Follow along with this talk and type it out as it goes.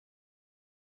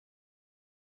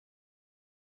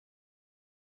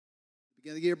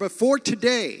Beginning of the year. But for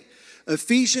today,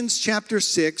 Ephesians chapter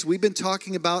 6, we've been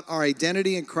talking about our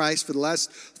identity in Christ for the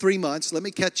last 3 months. Let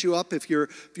me catch you up if you're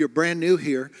brand new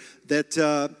here. That,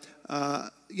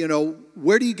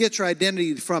 where do you get your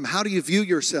identity from? How do you view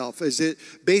yourself? Is it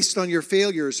based on your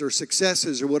failures or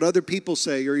successes or what other people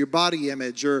say or your body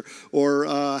image or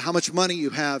how much money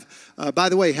you have? By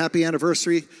the way, happy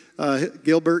anniversary,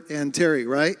 Gilbert and Terry,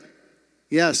 right?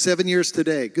 Yeah, 7 years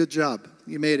today. Good job.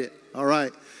 You made it. All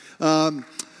right. Here's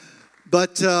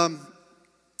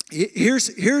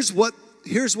what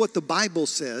the Bible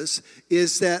says,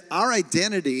 is that our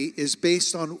identity is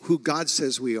based on who God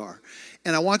says we are.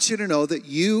 And I want you to know that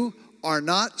you are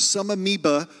not some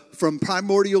amoeba from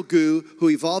primordial goo who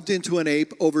evolved into an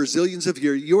ape over zillions of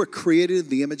years. You are created in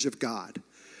the image of God.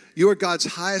 You are God's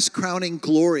highest crowning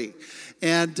glory.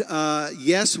 And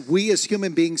yes, we as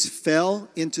human beings fell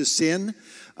into sin.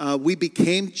 We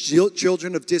became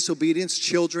children of disobedience,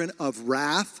 children of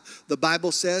wrath, the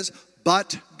Bible says,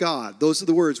 but God. Those are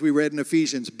the words we read in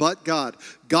Ephesians, but God.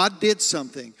 God did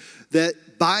something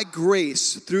that by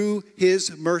grace, through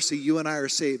his mercy, you and I are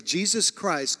saved. Jesus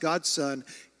Christ, God's Son,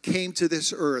 came to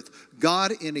this earth.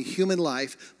 God in a human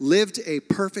life lived a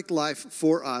perfect life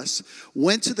for us,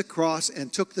 went to the cross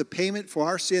and took the payment for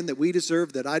our sin that we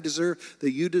deserved, that I deserved,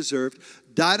 that you deserved,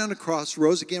 died on the cross,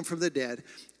 rose again from the dead,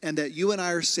 and that you and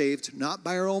I are saved not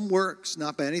by our own works,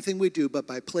 not by anything we do, but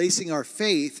by placing our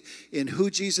faith in who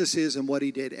Jesus is and what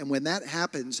he did. And when that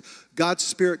happens, God's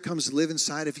Spirit comes to live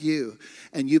inside of you,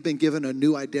 and you've been given a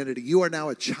new identity. You are now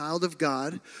a child of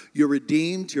God. You're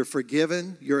redeemed, you're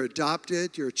forgiven, you're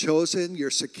adopted, you're chosen, you're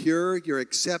secure, you're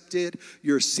accepted,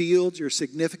 you're sealed, you're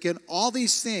significant. All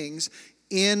these things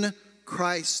in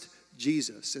Christ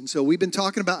Jesus. And so we've been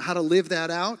talking about how to live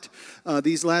that out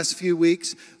these last few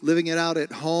weeks, living it out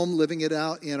at home, living it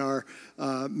out in our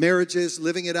marriages,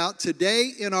 living it out today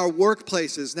in our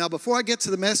workplaces. Now, before I get to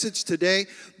the message today,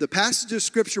 the passage of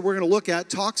Scripture we're going to look at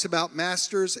talks about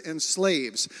masters and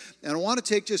slaves. And I want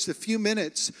to take just a few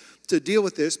minutes to deal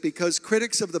with this because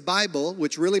critics of the Bible,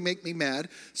 which really make me mad,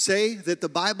 say that the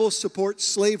Bible supports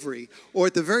slavery, or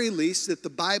at the very least that the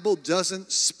Bible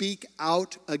doesn't speak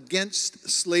out against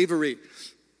slavery.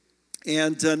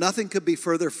 And nothing could be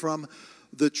further from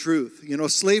the truth. You know,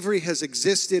 slavery has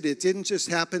existed. It didn't just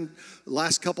happen the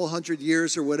last couple hundred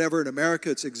years or whatever in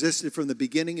America. It's existed from the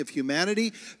beginning of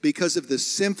humanity because of the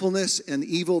sinfulness and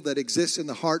evil that exists in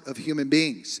the heart of human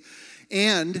beings.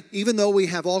 And even though we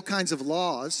have all kinds of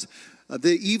laws,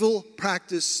 the evil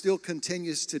practice still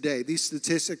continues today. These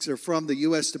statistics are from the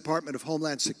U.S. Department of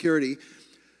Homeland Security.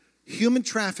 Human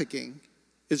trafficking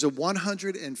is a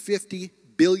 $150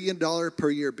 billion per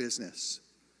year business.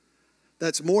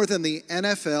 That's more than the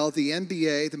NFL, the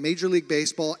NBA, the Major League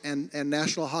Baseball, and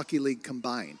National Hockey League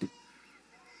combined.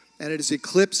 And it has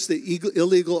eclipsed the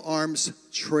illegal arms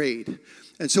trade.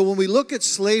 And so when we look at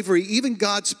slavery, even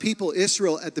God's people,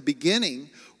 Israel, at the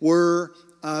beginning were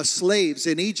slaves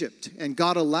in Egypt. And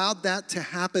God allowed that to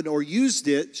happen, or used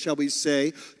it, shall we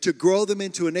say, to grow them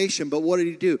into a nation. But what did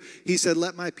he do? He said,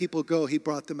 let my people go. He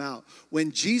brought them out.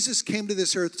 When Jesus came to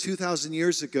this earth 2,000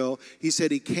 years ago, he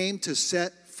said he came to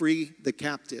set free the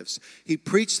captives. He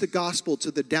preached the gospel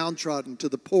to the downtrodden, to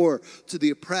the poor, to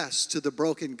the oppressed, to the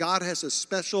broken. God has a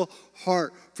special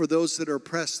heart for those that are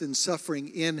oppressed and suffering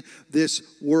in this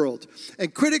world.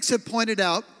 And critics have pointed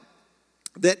out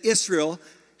that Israel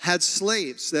had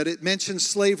slaves, that it mentions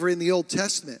slavery in the Old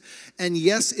Testament. And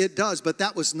yes, it does, but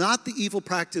that was not the evil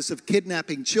practice of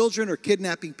kidnapping children or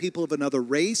kidnapping people of another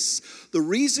race. The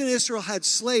reason Israel had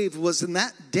slaves was in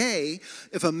that day,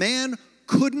 if a man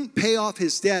couldn't pay off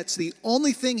his debts, the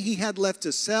only thing he had left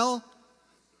to sell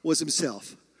was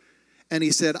himself. And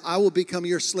he said, I will become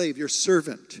your slave, your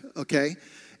servant, okay?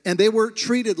 And they were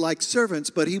treated like servants,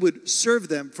 but he would serve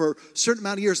them for a certain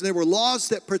amount of years. And there were laws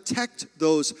that protect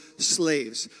those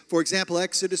slaves. For example,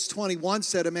 Exodus 21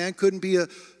 said a man couldn't be a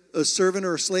servant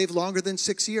or a slave longer than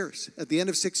 6 years. At the end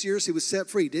of 6 years, he was set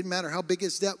free. Didn't matter how big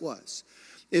his debt was.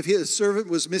 If his servant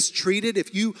was mistreated,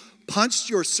 if you punched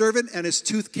your servant and his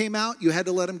tooth came out, you had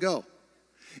to let him go.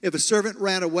 If a servant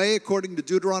ran away, according to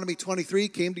Deuteronomy 23,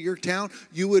 came to your town,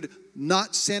 you would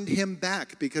not send him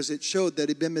back because it showed that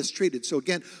he'd been mistreated. So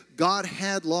again, God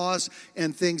had laws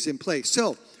and things in place.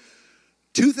 So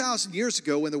 2,000 years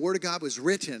ago, when the Word of God was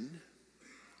written,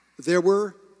 there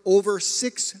were over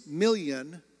 6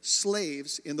 million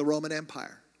slaves in the Roman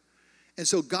Empire. And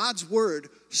so God's Word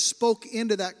spoke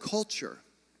into that culture.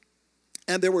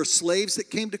 And there were slaves that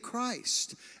came to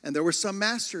Christ. And there were some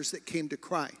masters that came to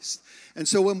Christ. And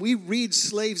so when we read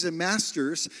slaves and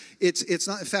masters, it's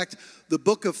not, in fact, the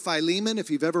book of Philemon,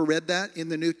 if you've ever read that in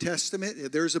the New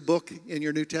Testament, there's a book in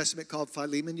your New Testament called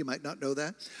Philemon. You might not know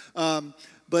that.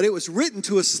 But it was written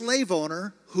to a slave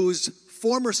owner whose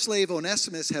former slave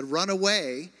Onesimus had run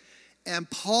away. And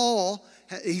Paul,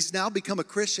 he's now become a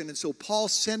Christian. And so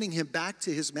Paul's sending him back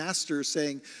to his master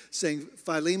saying,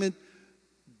 Philemon,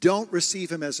 don't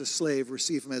receive him as a slave,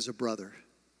 receive him as a brother.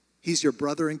 He's your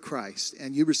brother in Christ,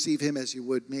 and you receive him as you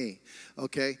would me,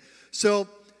 okay? So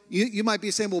you might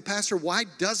be saying, well, Pastor, why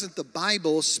doesn't the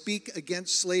Bible speak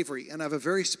against slavery? And I have a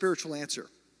very spiritual answer.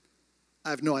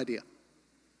 I have no idea.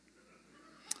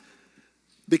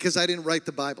 Because I didn't write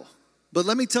the Bible. But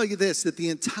let me tell you this, that the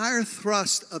entire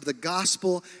thrust of the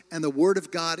gospel and the word of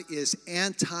God is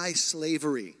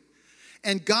anti-slavery.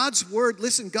 And God's word,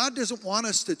 listen, God doesn't want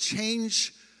us to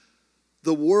change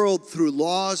the world through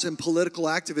laws and political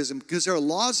activism, because there are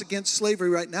laws against slavery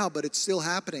right now, but it's still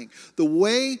happening. The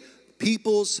way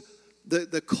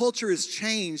the culture is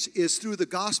changed is through the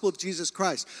gospel of Jesus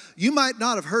Christ. You might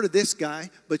not have heard of this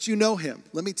guy, but you know him.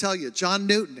 Let me tell you, John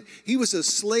Newton. He was a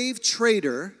slave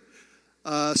trader,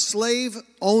 slave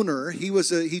owner.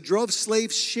 He drove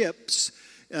slave ships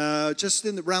just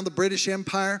around the British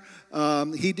Empire.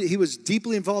 He was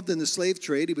deeply involved in the slave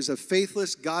trade. He was a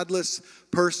faithless, godless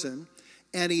person.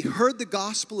 And he heard the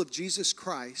gospel of Jesus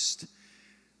Christ,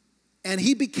 and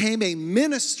he became a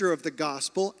minister of the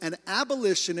gospel, an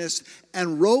abolitionist,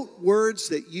 and wrote words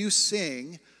that you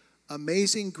sing,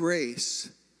 Amazing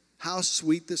Grace, how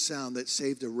sweet the sound that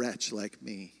saved a wretch like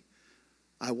me.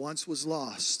 I once was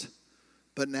lost,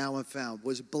 but now I'm found,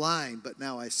 was blind, but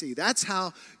now I see. That's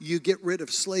how you get rid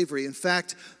of slavery. In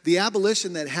fact, the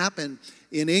abolition that happened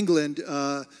in England,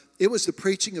 it was the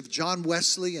preaching of John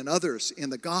Wesley and others in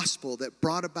the gospel that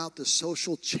brought about the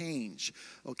social change,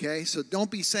 okay? So don't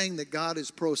be saying that God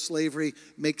is pro-slavery,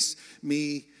 makes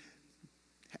me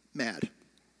mad.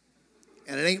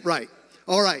 And it ain't right.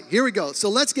 All right, here we go. So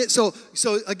let's get, so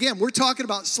again, we're talking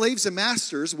about slaves and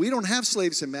masters. We don't have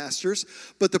slaves and masters,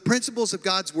 but the principles of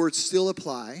God's word still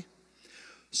apply.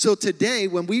 So today,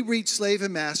 when we read slave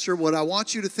and master, what I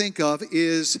want you to think of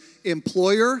is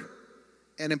employer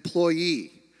and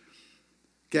employee.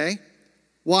 Okay?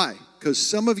 Why? Because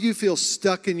some of you feel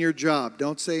stuck in your job.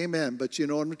 Don't say amen, but you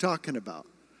know what I'm talking about.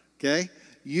 Okay?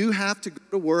 You have to go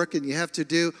to work and you have to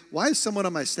do. Why is someone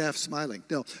on my staff smiling?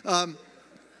 No.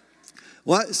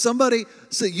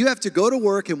 So you have to go to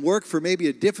work and work for maybe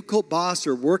a difficult boss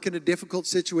or work in a difficult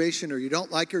situation or you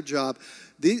don't like your job.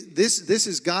 This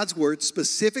is God's word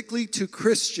specifically to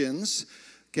Christians,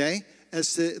 okay?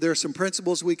 There are some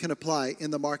principles we can apply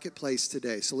in the marketplace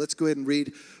today. So let's go ahead and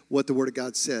read what the Word of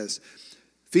God says.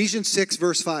 Ephesians 6,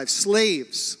 verse 5.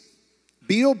 Slaves,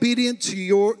 be obedient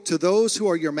to those who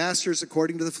are your masters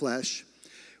according to the flesh,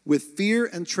 with fear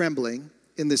and trembling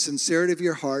in the sincerity of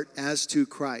your heart as to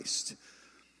Christ.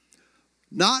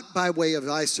 Not by way of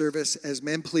eye service as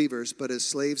men pleasers, but as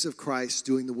slaves of Christ,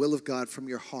 doing the will of God from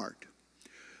your heart.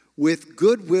 With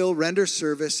good will render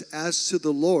service as to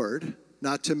the Lord,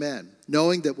 not to men,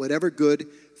 knowing that whatever good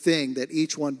thing that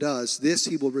each one does, this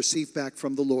he will receive back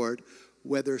from the Lord,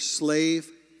 whether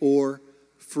slave or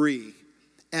free.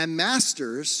 And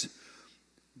masters,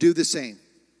 do the same.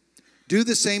 Do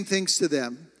the same things to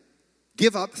them.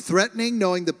 Give up threatening,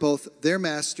 knowing that both their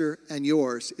master and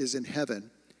yours is in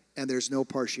heaven, and there's no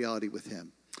partiality with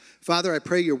him. Father, I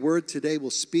pray your word today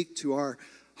will speak to our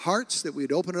hearts, that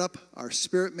we'd open up our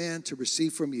spirit man to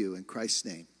receive from you. In Christ's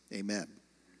name, amen.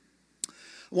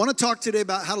 I want to talk today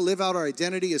about how to live out our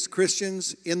identity as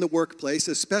Christians in the workplace,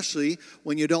 especially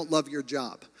when you don't love your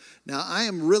job. Now, I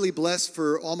am really blessed.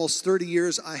 For almost 30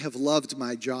 years, I have loved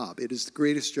my job. It is the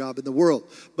greatest job in the world.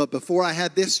 But before I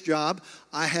had this job,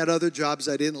 I had other jobs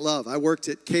I didn't love. I worked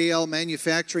at KL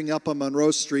Manufacturing up on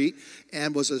Monroe Street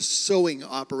and was a sewing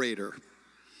operator.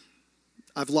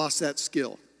 I've lost that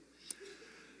skill.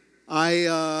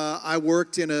 I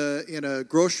worked in a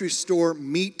grocery store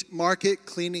meat market,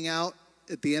 cleaning out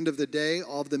at the end of the day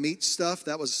all of the meat stuff.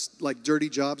 That was like dirty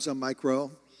jobs on Mike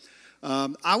Rowe.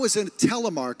 I was a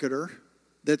telemarketer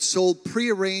that sold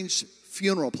prearranged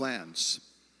funeral plans.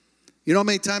 You know how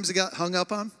many times I got hung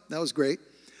up on? That was great.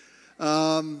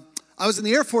 I was in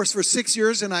the Air Force for 6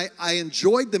 years, and I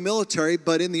enjoyed the military,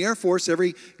 but in the Air Force,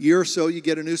 every year or so, you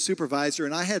get a new supervisor,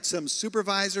 and I had some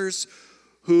supervisors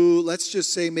who, let's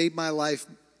just say, made my life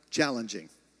challenging.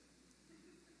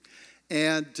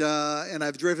 And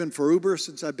I've driven for Uber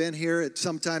since I've been here,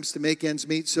 sometimes to make ends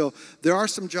meet. So there are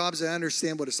some jobs I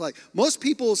understand what it's like. Most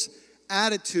people's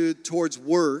attitude towards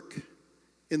work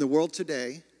in the world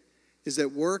today is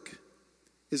that work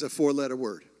is a 4-letter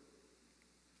word.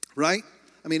 Right?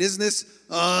 I mean, isn't this,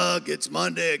 it's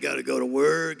Monday, I got to go to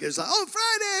work. It's like,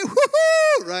 Friday,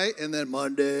 woohoo, right? And then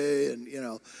Monday, and,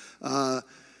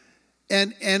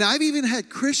 and I've even had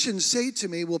Christians say to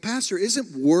me, well, Pastor,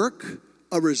 isn't work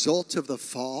a result of the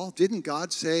fall? Didn't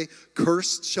God say,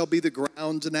 cursed shall be the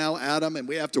ground now, Adam, and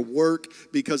we have to work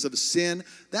because of sin?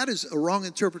 That is a wrong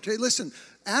interpretation. Listen,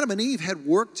 Adam and Eve had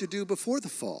work to do before the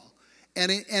fall. And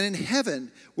in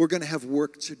heaven, we're going to have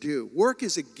work to do. Work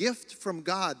is a gift from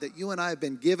God that you and I have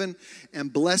been given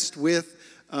and blessed with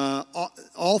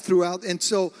all throughout. And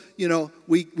so,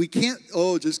 we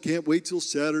just can't wait till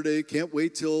Saturday, can't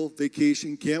wait till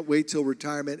vacation, can't wait till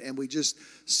retirement, and we just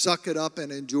suck it up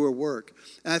and endure work.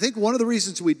 And I think one of the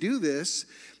reasons we do this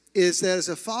is that as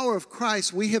a follower of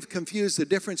Christ, we have confused the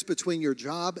difference between your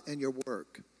job and your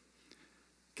work.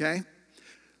 Okay?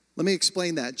 Let me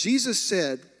explain that. Jesus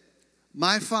said,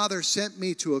 my Father sent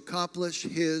me to accomplish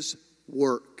his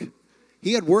work.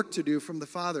 He had work to do from the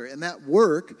Father, and that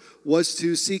work was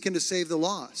to seek and to save the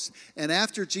lost. And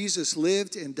after Jesus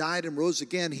lived and died and rose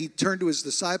again, he turned to his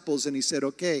disciples and he said,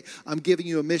 okay, I'm giving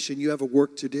you a mission. You have a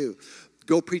work to do.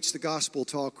 Go preach the gospel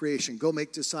to all creation. Go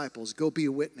make disciples. Go be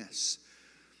a witness.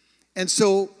 And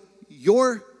so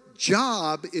your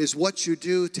job is what you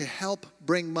do to help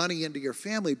bring money into your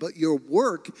family, but your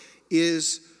work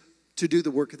is to do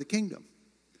the work of the kingdom.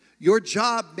 Your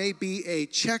job may be a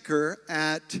checker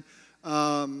at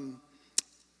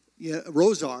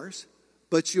Rosars,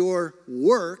 but your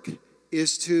work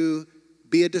is to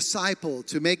be a disciple,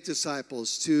 to make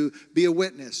disciples, to be a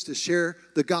witness, to share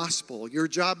the gospel. Your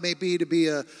job may be to be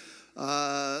a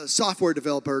software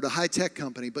developer at a high-tech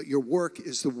company, but your work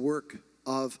is the work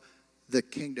of the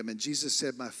kingdom. And Jesus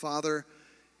said, my Father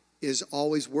is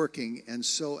always working, and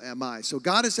so am I. So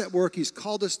God is at work. He's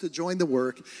called us to join the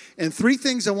work. And 3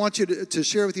 things I want you to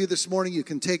share with you this morning. You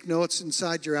can take notes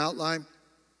inside your outline.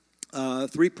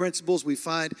 3 principles we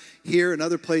find here and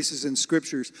other places in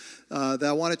scriptures that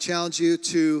I want to challenge you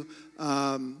to.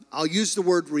 I'll use the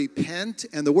word repent,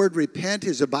 and the word repent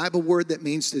is a Bible word that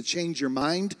means to change your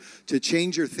mind, to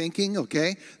change your thinking,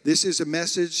 okay? This is a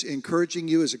message encouraging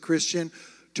you as a Christian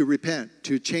to repent,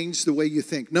 to change the way you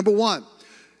think. Number 1,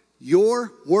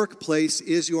 your workplace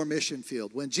is your mission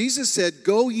field. When Jesus said,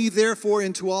 go ye therefore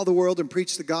into all the world and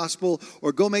preach the gospel,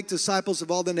 or go make disciples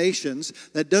of all the nations,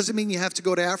 that doesn't mean you have to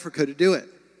go to Africa to do it,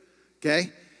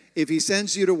 okay? If he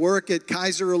sends you to work at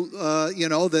Kaiser,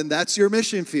 then that's your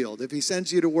mission field. If he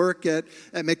sends you to work at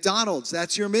McDonald's,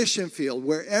 that's your mission field.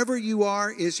 Wherever you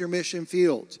are is your mission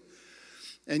field.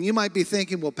 And you might be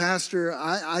thinking, well, Pastor,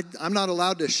 I'm not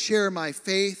allowed to share my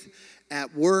faith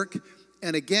at work.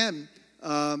 And again,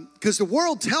 because the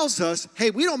world tells us, hey,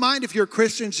 we don't mind if you're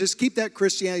Christians, just keep that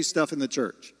Christianity stuff in the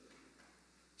church.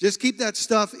 Just keep that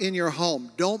stuff in your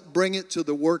home. Don't bring it to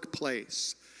the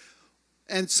workplace.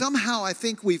 And somehow I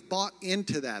think we've bought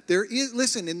into that. There is,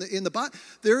 listen, in the Bible,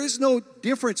 there is no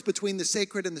difference between the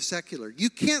sacred and the secular. You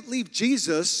can't leave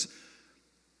Jesus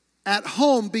at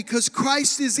home because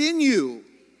Christ is in you.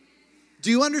 Do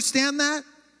you understand that?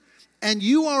 And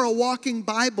you are a walking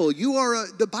Bible.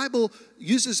 The Bible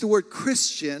uses the word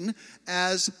Christian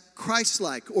as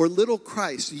Christ-like or little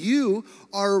Christ. You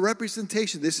are a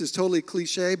representation. This is totally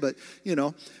cliche, but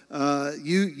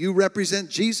you represent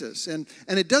Jesus. And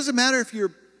it doesn't matter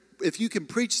if you can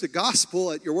preach the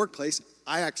gospel at your workplace.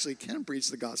 I actually can preach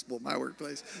the gospel at my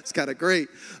workplace. It's kind of great.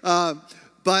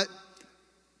 But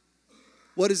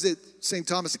what is it St.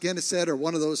 Thomas Aquinas said, or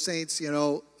one of those saints,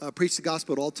 preach the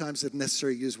gospel at all times if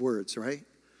necessary, use words, right?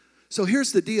 So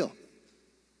here's the deal.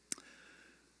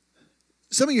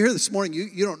 Some of you here this morning,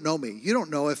 you don't know me. You don't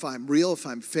know if I'm real, if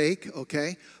I'm fake,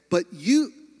 okay? But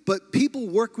people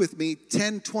work with me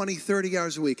 10, 20, 30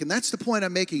 hours a week. And that's the point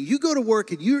I'm making. You go to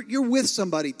work and you're with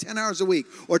somebody 10 hours a week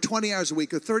or 20 hours a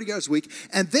week or 30 hours a week,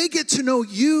 and they get to know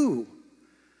you.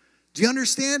 Do you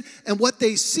understand? And what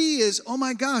they see is, oh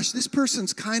my gosh, this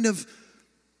person's kind of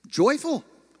joyful.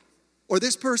 Or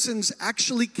this person's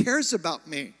actually cares about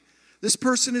me. This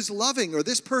person is loving, or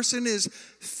this person is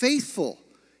faithful.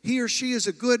 He or she is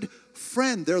a good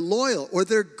friend. They're loyal, or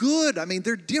they're good. I mean,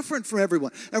 they're different from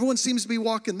everyone. Everyone seems to be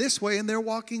walking this way, and they're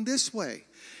walking this way.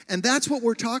 And that's what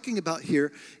we're talking about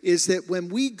here, is that when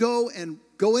we go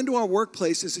into our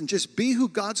workplaces and just be who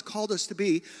God's called us to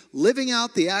be, living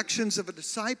out the actions of a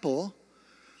disciple,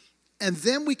 and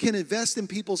then we can invest in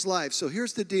people's lives. So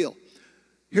here's the deal.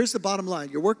 Here's the bottom line.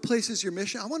 Your workplace is your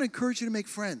mission. I want to encourage you to make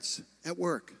friends at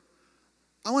work.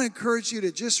 I want to encourage you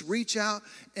to just reach out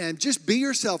and just be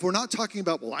yourself. We're not talking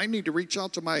about, well, I need to reach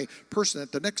out to my person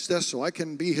at the next desk so I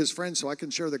can be his friend, so I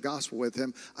can share the gospel with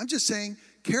him. I'm just saying,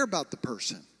 care about the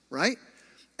person, right?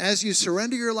 As you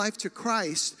surrender your life to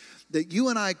Christ, that you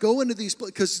and I go into these,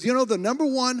 because the number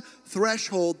one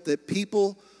threshold that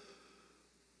the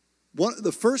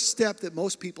first step that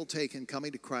most people take in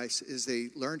coming to Christ is they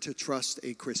learn to trust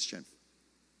a Christian.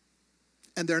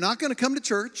 And they're not going to come to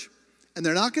church. And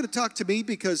they're not going to talk to me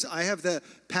because I have the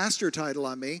pastor title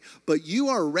on me, but you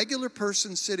are a regular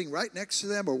person sitting right next to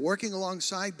them or working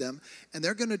alongside them, and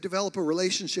they're going to develop a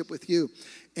relationship with you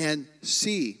and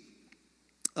see,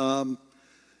 when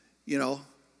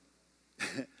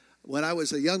I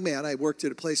was a young man, I worked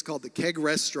at a place called the Keg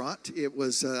Restaurant. It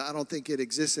was, I don't think it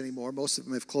exists anymore. Most of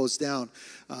them have closed down.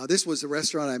 This was the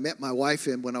restaurant I met my wife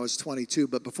in when I was 22,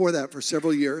 but before that, for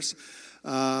several years,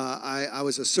 I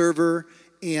was a server.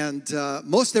 And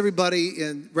most everybody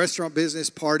in restaurant business,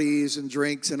 parties and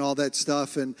drinks and all that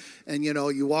stuff. And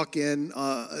you walk in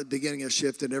at the beginning of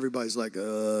shift and everybody's like,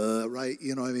 right?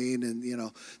 You know what I mean?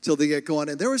 And, till they get going.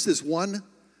 And there was this one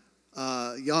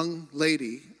young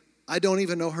lady. I don't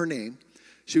even know her name.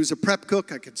 She was a prep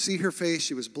cook. I could see her face.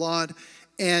 She was blonde.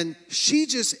 And she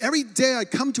just, every day I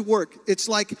come to work, it's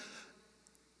like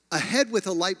a head with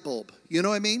a light bulb. You know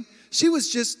what I mean? She was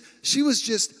just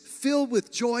filled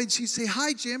with joy, and she'd say,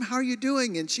 "Hi, Jim, how are you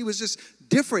doing?" And she was just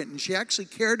different, and she actually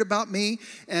cared about me,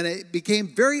 and it became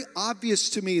very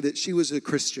obvious to me that she was a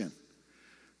Christian,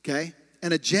 okay,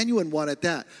 and a genuine one at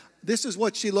that. This is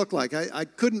what she looked like. I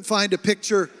couldn't find a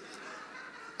picture.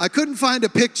 I couldn't find a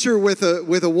picture with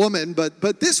a woman,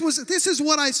 but this is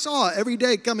what I saw every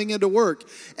day coming into work,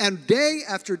 and day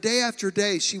after day after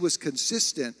day, she was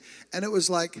consistent, and it was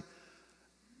like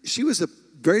she was the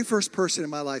very first person in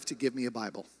my life to give me a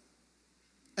Bible.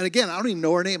 And again, I don't even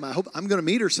know her name. I hope I'm going to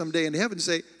meet her someday in heaven and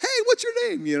say, "Hey, what's your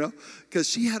name?" Because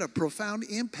she had a profound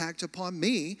impact upon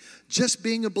me just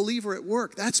being a believer at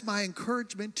work. That's my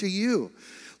encouragement to you.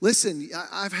 Listen,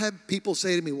 I've had people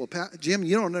say to me, "Well, Jim,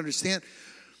 you don't understand.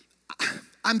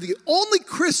 I'm the only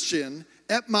Christian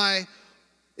at my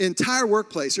entire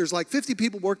workplace. There's like 50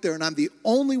 people work there, and I'm the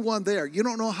only one there. You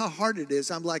don't know how hard it is."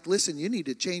 I'm like, "Listen, you need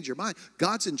to change your mind.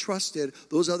 God's entrusted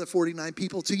those other 49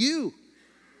 people to you.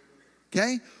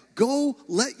 Okay? Go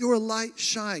let your light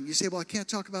shine." You say, "Well, I can't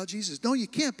talk about Jesus." No, you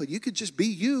can't, but you could just be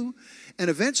you. And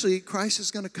eventually, Christ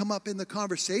is going to come up in the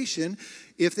conversation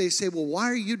if they say, "Well, why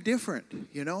are you different?"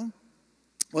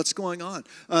 What's going on?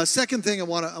 Second thing I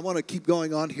want to keep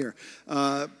going on here.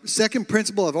 Second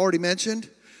principle I've already mentioned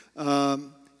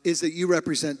is that you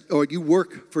represent or you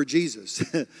work for Jesus.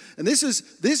 And this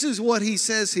is what he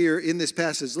says here in this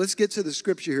passage. Let's get to the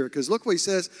scripture here, because look what he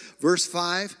says, verse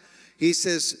 5. He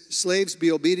says, "Slaves, be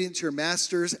obedient to your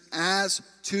masters as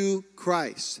to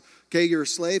Christ." Okay, you're a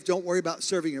slave. Don't worry about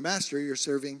serving your master. You're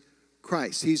serving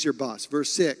Christ. He's your boss.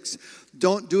 Verse 6,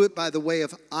 "Don't do it by the way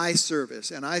of eye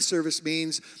service." And eye service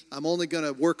means I'm only going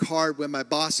to work hard when my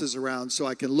boss is around so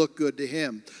I can look good to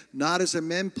him. Not as a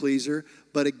men pleaser,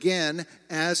 but again,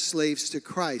 as slaves to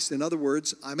Christ. In other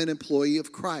words, I'm an employee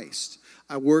of Christ.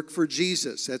 I work for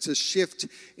Jesus. That's a shift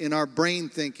in our brain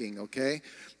thinking, okay?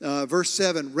 Verse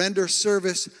 7, "Render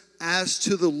service as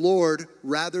to the Lord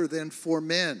rather than for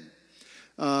men."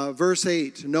 Verse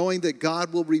 8, "Knowing that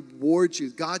God will reward you."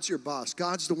 God's your boss.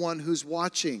 God's the one who's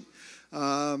watching.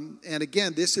 And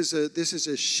again, this is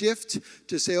a shift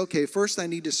to say, okay, first I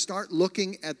need to start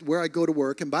looking at where I go to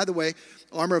work. And by the way,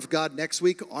 armor of God next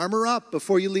week, armor up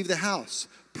before you leave the house.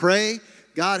 Pray,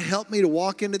 "God, help me to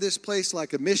walk into this place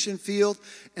like a mission field."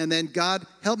 And then, "God,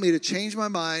 help me to change my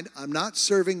mind. I'm not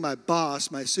serving my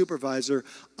boss, my supervisor.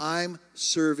 I'm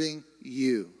serving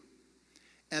you."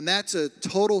 And that's a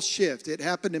total shift. It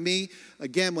happened to me,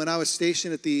 again, when I was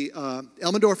stationed at the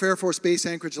Elmendorf Air Force Base,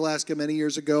 Anchorage, Alaska, many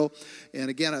years ago. And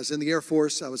again, I was in the Air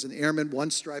Force. I was an airman, one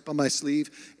stripe on my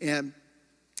sleeve. And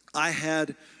I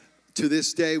had, to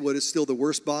this day, what is still the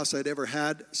worst boss I'd ever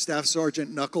had, Staff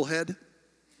Sergeant Knucklehead.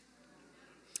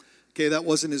 Okay, that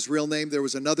wasn't his real name. There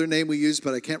was another name we used,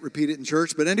 but I can't repeat it in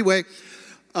church. But anyway,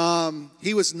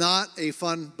 he was not a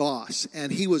fun boss, and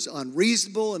he was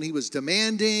unreasonable, and he was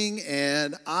demanding,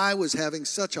 and I was having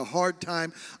such a hard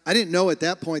time. I didn't know at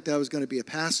that point that I was going to be a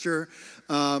pastor.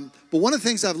 But one of the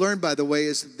things I've learned, by the way,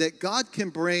 is that God can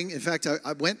bring, in fact,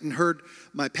 I went and heard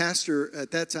my pastor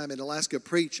at that time in Alaska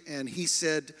preach, and he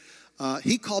said,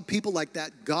 he called people like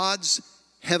that God's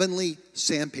heavenly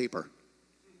sandpaper.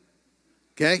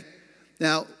 Okay?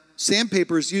 Now,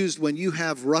 sandpaper is used when you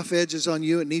have rough edges on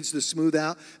you. It needs to smooth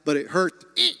out, but it hurts,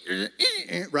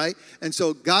 right? And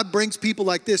so God brings people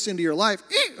like this into your life,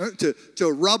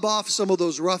 to rub off some of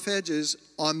those rough edges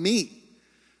on me,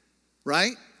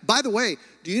 right? By the way,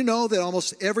 do you know that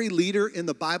almost every leader in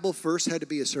the Bible first had to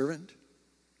be a servant?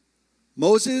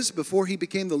 Moses, before he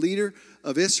became the leader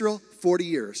of Israel, 40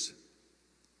 years,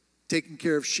 taking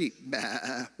care of sheep,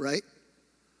 right?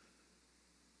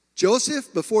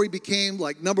 Joseph, before he became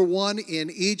like number one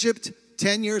in Egypt,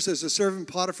 10 years as a servant in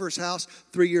Potiphar's house,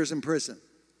 3 years in prison.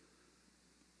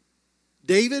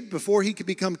 David, before he could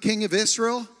become king of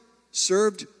Israel,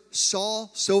 served Saul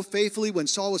so faithfully. When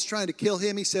Saul was trying to kill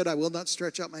him, he said, I will not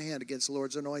stretch out my hand against the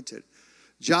Lord's anointed.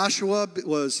 Joshua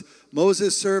was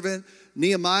Moses' servant.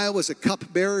 Nehemiah was a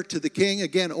cupbearer to the king.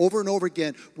 Again, over and over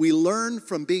again, we learn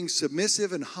from being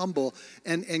submissive and humble.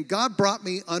 And God brought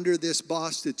me under this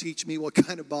boss to teach me what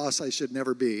kind of boss I should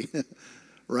never be,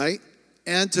 right?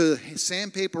 And to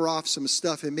sandpaper off some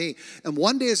stuff in me. And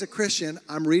one day as a Christian,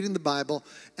 I'm reading the Bible,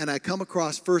 and I come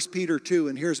across 1 Peter 2,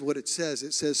 and here's what it says.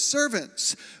 It says,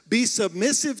 servants, be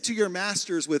submissive to your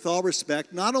masters with all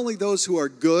respect, not only those who are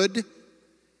good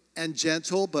and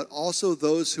gentle, but also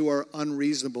those who are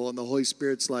unreasonable. And the Holy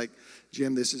Spirit's like,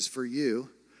 Jim, this is for you.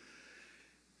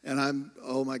 And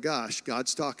oh my gosh,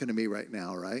 God's talking to me right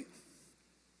now, right?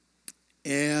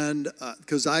 And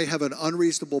because I have an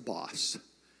unreasonable boss.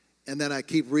 And then I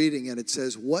keep reading, and it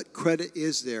says, what credit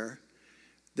is there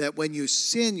that when you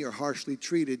sin, you're harshly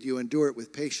treated, you endure it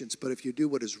with patience. But if you do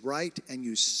what is right and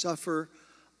you suffer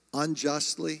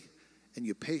unjustly and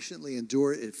you patiently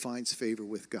endure it, it finds favor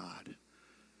with God.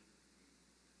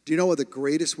 Do you know what the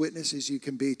greatest witnesses you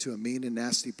can be to a mean and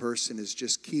nasty person is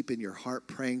just keeping your heart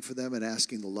praying for them and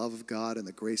asking the love of God and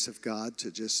the grace of God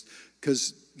to just,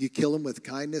 because you kill them with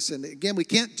kindness. And again, we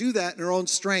can't do that in our own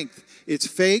strength. It's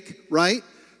fake, right?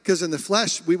 Because in the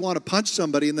flesh, we want to punch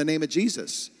somebody in the name of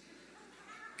Jesus.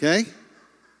 Okay?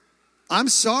 I'm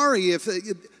sorry if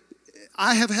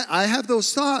I have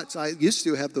those thoughts. I used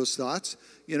to have those thoughts,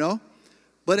 you know.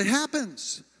 But it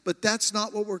happens. But that's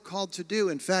not what we're called to do.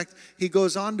 In fact, he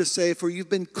goes on to say, for you've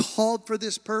been called for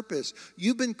this purpose.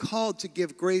 You've been called to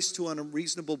give grace to an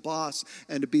unreasonable boss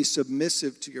and to be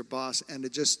submissive to your boss and to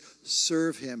just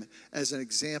serve him as an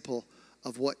example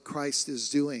of what Christ is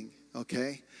doing,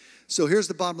 okay? So here's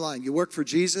the bottom line. You work for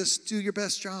Jesus, do your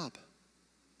best job.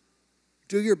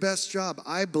 Do your best job.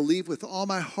 I believe with all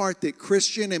my heart that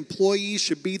Christian employees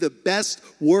should be the best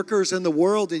workers in the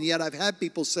world, and yet I've had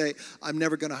people say, I'm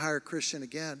never going to hire a Christian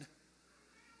again.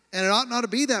 And it ought not to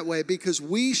be that way because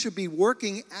we should be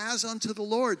working as unto the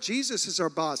Lord. Jesus is our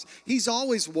boss. He's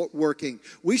always working.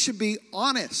 We should be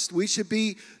honest. We should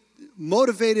be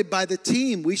motivated by the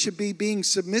team. We should be being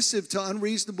submissive to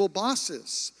unreasonable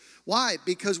bosses. Why?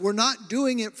 Because we're not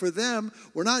doing it for them.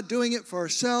 We're not doing it for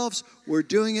ourselves. We're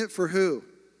doing it for who?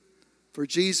 For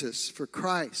Jesus, for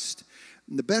Christ.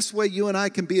 And the best way you and I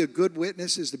can be a good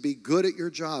witness is to be good at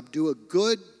your job. Do a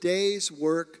good day's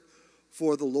work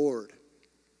for the Lord.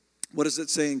 What does it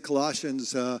say in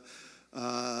Colossians? Do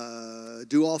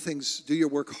all things, do your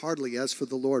work heartily as for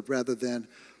the Lord rather than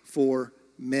for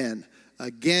men.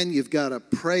 Again, you've got to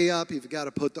pray up. You've got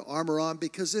to put the armor on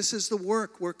because this is the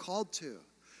work we're called to.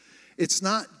 It's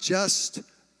not just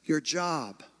your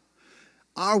job.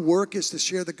 Our work is to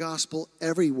share the gospel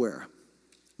everywhere.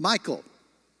 Michael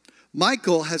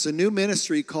has a new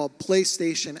ministry called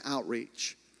PlayStation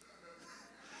Outreach.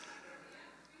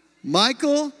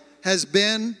 Michael has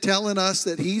been telling us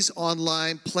that he's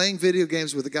online playing video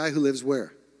games with a guy who lives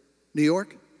where? New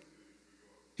York?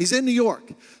 He's in New York.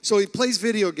 So he plays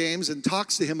video games and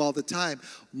talks to him all the time.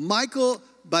 Michael,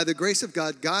 by the grace of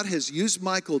God, God has used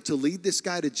Michael to lead this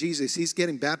guy to Jesus. He's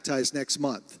getting baptized next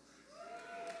month.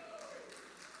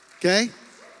 Okay?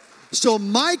 So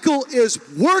Michael is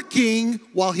working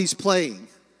while he's playing.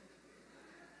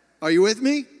 Are you with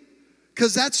me?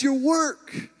 Because that's your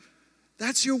work.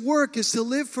 That's your work, is to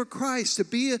live for Christ, to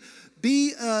be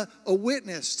a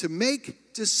witness, to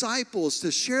make disciples,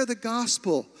 to share the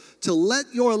gospel, to let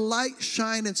your light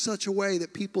shine in such a way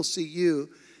that people see you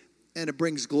and it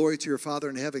brings glory to your Father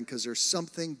in heaven because there's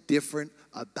something different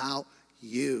about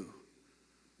you.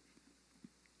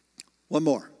 One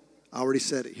more. I already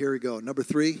said it. Here we go. Number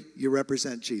 3, you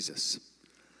represent Jesus.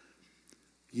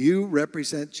 You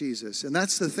represent Jesus. And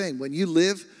that's the thing. When you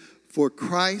live for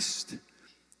Christ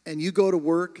and you go to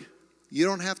work, you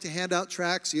don't have to hand out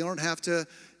tracts. You don't have to,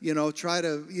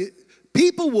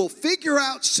 people will figure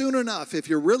out soon enough if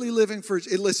you're really living for,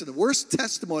 listen, the worst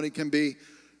testimony can be,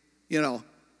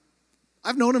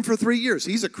 I've known him for 3 years.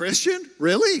 He's a Christian?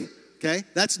 Really? Okay,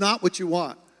 that's not what you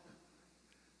want.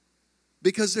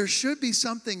 Because there should be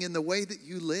something in the way that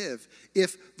you live.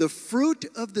 If the fruit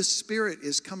of the Spirit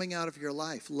is coming out of your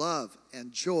life, love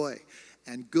and joy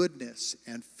and goodness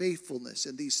and faithfulness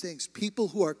and these things. People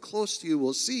who are close to you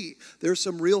will see there's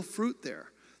some real fruit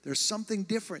there. There's something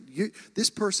different. This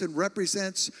person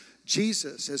represents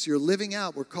Jesus as you're living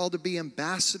out. We're called to be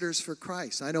ambassadors for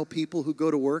Christ. I know people who go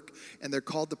to work and they're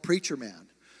called the preacher man.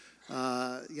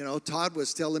 Todd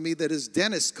was telling me that his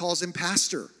dentist calls him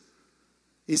pastor.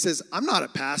 He says, I'm not a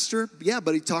pastor. Yeah,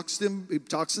 but he talks to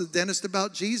the dentist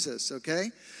about Jesus, okay?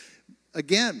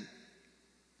 Again,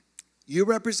 you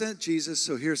represent Jesus,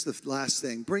 so here's the last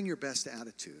thing. Bring your best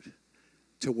attitude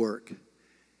to work.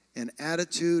 And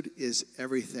attitude is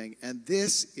everything. And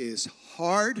this is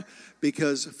hard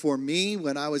because for me,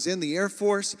 when I was in the Air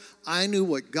Force, I knew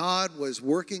what God was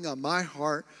working on my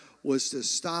heart was to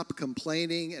stop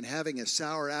complaining and having a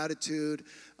sour attitude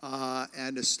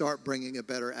and to start bringing a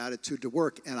better attitude to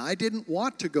work. And I didn't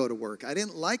want to go to work. I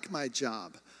didn't like my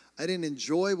job. I didn't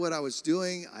enjoy what I was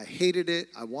doing. I hated it.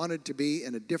 I wanted to be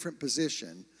in a different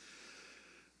position.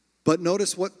 But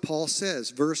notice what Paul says,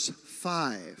 verse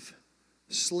 5.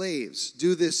 Slaves,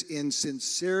 do this in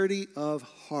sincerity of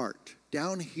heart.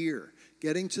 Down here,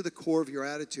 getting to the core of your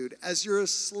attitude. As you're a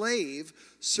slave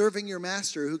serving your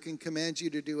master who can command you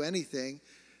to do anything,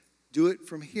 do it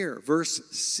from here. Verse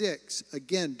 6,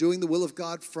 again, doing the will of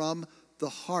God from the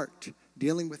heart,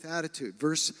 dealing with attitude.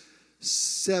 Verse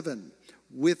 7,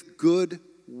 with good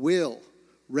will,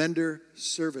 render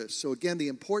service. So again, the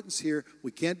importance here,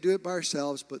 we can't do it by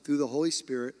ourselves, but through the Holy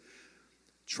Spirit,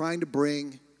 trying to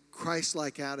bring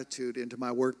Christ-like attitude into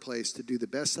my workplace to do the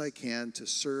best I can, to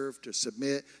serve, to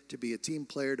submit, to be a team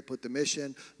player, to put the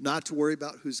mission, not to worry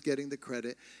about who's getting the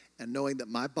credit, and knowing that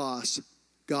my boss,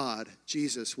 God,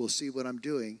 Jesus, will see what I'm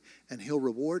doing, and he'll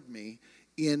reward me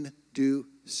in due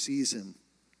season.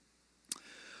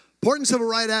 Importance of a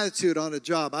right attitude on a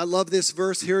job. I love this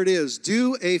verse. Here it is.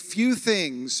 Do a few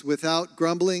things without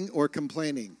grumbling or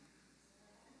complaining.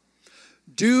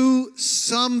 Do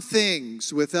some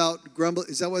things without grumbling.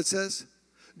 Is that what it says?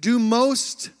 Do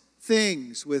most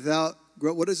things without,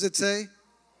 what does it say?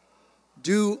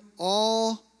 Do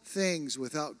all things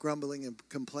without grumbling and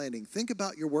complaining. Think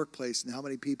about your workplace and how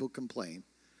many people complain.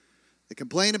 They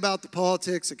complain about the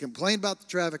politics, they complain about the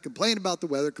traffic, complain about the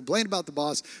weather, complain about the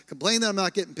boss, complain that I'm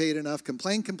not getting paid enough,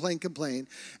 complain.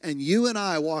 And you and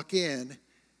I walk in,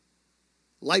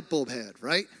 light bulb head,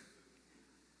 right?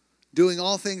 Doing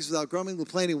all things without grumbling and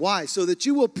complaining. Why? So that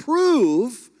you will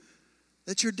prove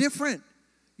that you're different.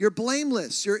 You're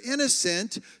blameless. You're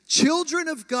innocent. Children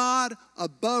of God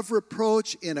above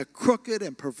reproach in a crooked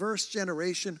and perverse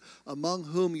generation among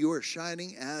whom you are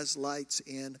shining as lights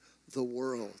in the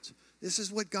world. This is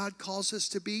what God calls us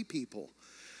to be, people.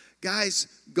 Guys,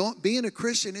 being a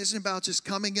Christian isn't about just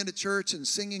coming into church and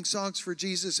singing songs for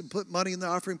Jesus and put money in the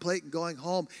offering plate and going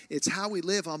home. It's how we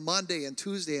live on Monday and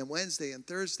Tuesday and Wednesday and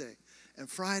Thursday and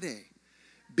Friday.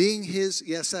 Being his,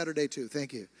 Saturday too,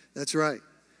 thank you. That's right.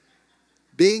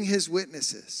 Being his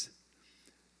witnesses.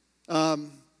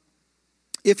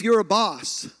 If you're a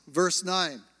boss, verse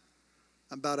 9,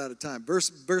 I'm about out of time.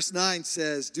 Verse 9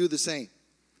 says, do the same.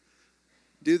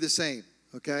 Do the same,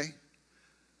 okay?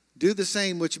 Do the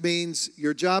same, which means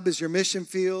your job is your mission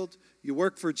field. You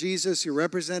work for Jesus. You're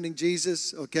representing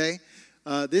Jesus, okay?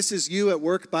 This is you at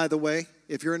work, by the way.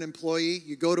 If you're an employee,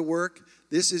 you go to work.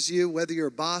 This is you, whether you're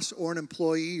a boss or an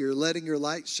employee. You're letting your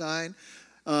light shine.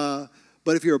 But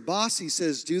if you're a boss, he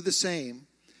says, do the same.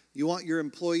 You want your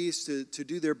employees to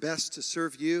do their best to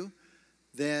serve you,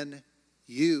 then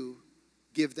you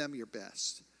give them your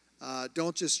best.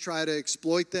 Don't just try to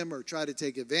exploit them or try to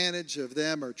take advantage of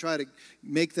them or try to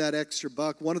make that extra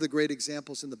buck. One of the great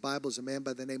examples in the Bible is a man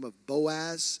by the name of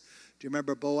Boaz. Do you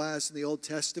remember Boaz in the Old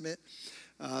Testament?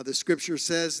 The scripture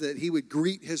says that he would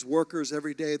greet his workers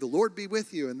every day, the Lord be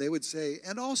with you. And they would say,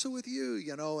 and also with you,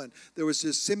 and there was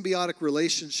this symbiotic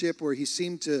relationship where he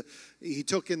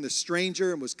took in the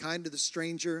stranger and was kind to the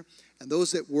stranger. And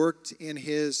those that worked in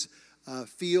his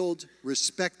field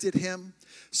respected him.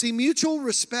 See, mutual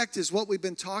respect is what we've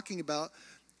been talking about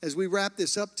as we wrap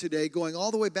this up today, going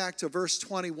all the way back to verse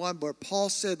 21, where Paul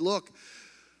said, look,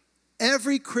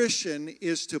 every Christian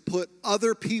is to put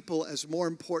other people as more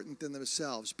important than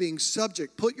themselves. Being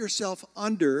subject, put yourself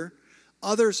under,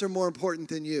 others are more important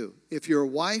than you. If you're a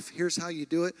wife, here's how you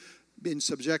do it, in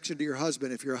subjection to your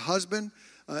husband. If you're a husband,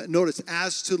 notice,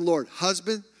 as to the Lord.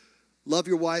 Husband, love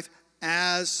your wife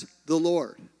as the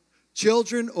Lord.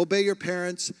 Children, obey your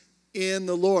parents in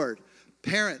the Lord.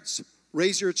 Parents,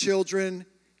 raise your children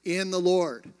in the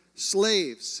Lord.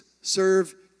 Slaves,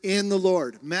 serve in the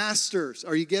Lord. Masters,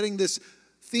 are you getting this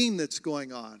theme that's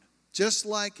going on? Just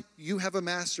like you have a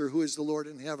master who is the Lord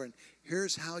in heaven,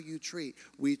 here's how you treat.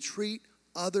 We treat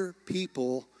other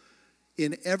people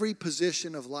in every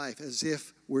position of life as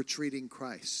if we're treating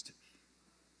Christ.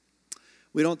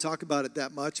 We don't talk about it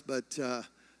that much, but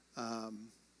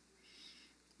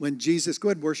when Jesus, go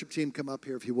ahead and worship team, come up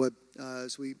here if you would,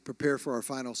 as we prepare for our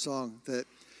final song, that,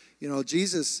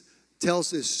 Jesus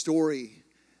tells this story.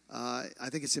 I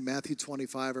think it's in Matthew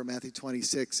 25 or Matthew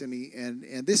 26,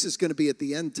 and this is going to be at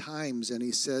the end times, and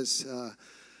he says,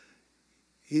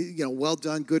 well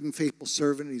done, good and faithful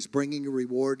servant. And he's bringing a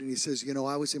reward, and he says,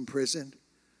 I was in prison,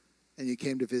 and you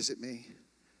came to visit me,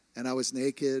 and I was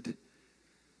naked,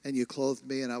 and you clothed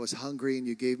me, and I was hungry, and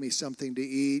you gave me something to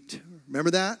eat.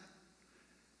 Remember that?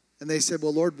 And they said,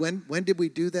 well, Lord, when did we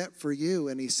do that for you?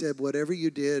 And he said, whatever you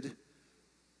did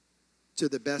to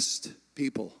the best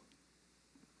people.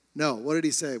 No, what did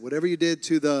he say? Whatever you did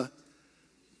to the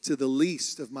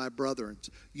least of my brethren.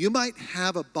 You might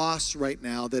have a boss right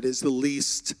now that is the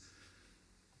least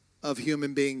of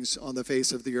human beings on the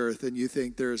face of the earth, and you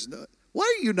think there's no...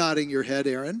 Why are you nodding your head,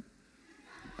 Aaron?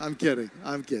 I'm kidding.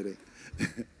 I'm kidding.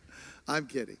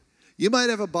 You might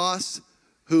have a boss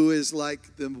who is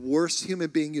like the worst human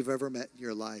being you've ever met in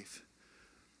your life.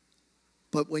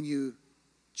 But when you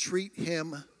treat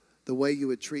him the way you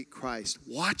would treat Christ,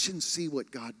 watch and see what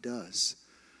God does.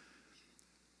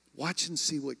 Watch and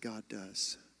see what God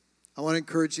does. I want to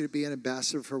encourage you to be an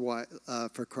ambassador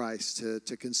for Christ,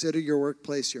 to consider your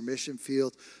workplace, your mission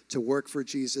field, to work for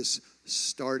Jesus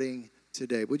starting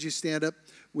today. Would you stand up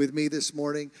with me this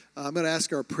morning? I'm going to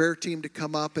ask our prayer team to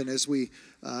come up, and as we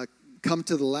come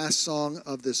to the last song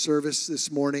of the service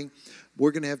this morning, we're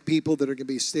going to have people that are going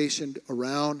to be stationed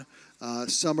around.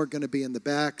 Some are going to be in the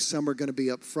back. Some are going to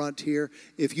be up front here.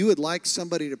 If you would like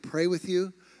somebody to pray with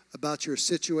you about your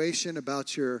situation,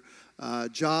 about your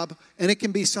job, and it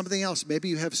can be something else. Maybe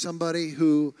you have somebody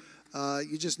who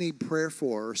you just need prayer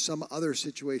for, or some other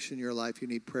situation in your life you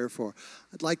need prayer for.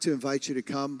 I'd like to invite you to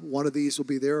come. One of these will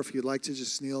be there. If you'd like to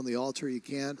just kneel on the altar, you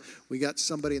can. We got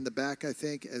somebody in the back, I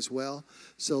think, as well.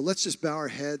 So let's just bow our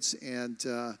heads and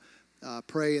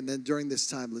pray, and then during this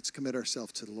time, let's commit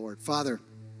ourselves to the Lord. Father,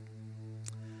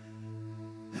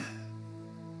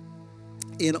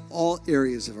 in all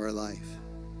areas of our life,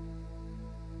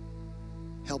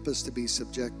 help us to be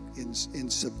in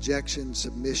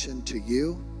submission to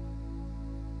you,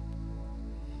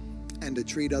 and to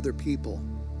treat other people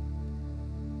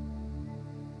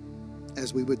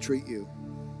as we would treat you.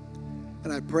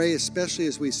 And I pray, especially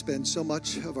as we spend so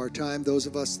much of our time, those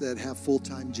of us that have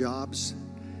full-time jobs,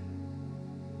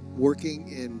 working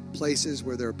in places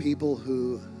where there are people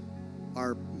who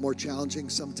are more challenging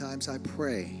sometimes, I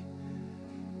pray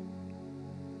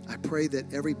that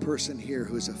every person here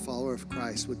who is a follower of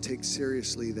Christ would take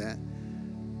seriously that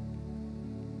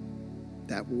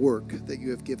work that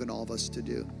you have given all of us to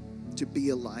do, to be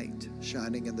a light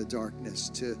shining in the darkness,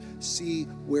 to see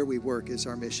where we work as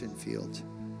our mission field,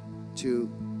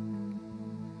 to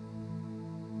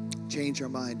change our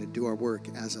mind and do our work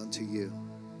as unto you.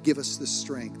 Give us the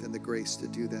strength and the grace to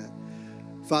do that.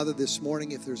 Father, this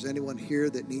morning, if there's anyone here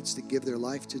that needs to give their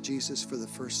life to Jesus for the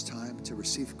first time, to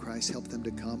receive Christ, help them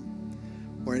to come.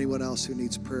 Or anyone else who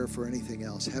needs prayer for anything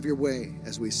else, have your way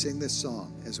as we sing this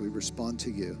song, as we respond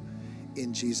to you.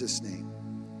 In Jesus' name,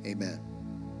 amen.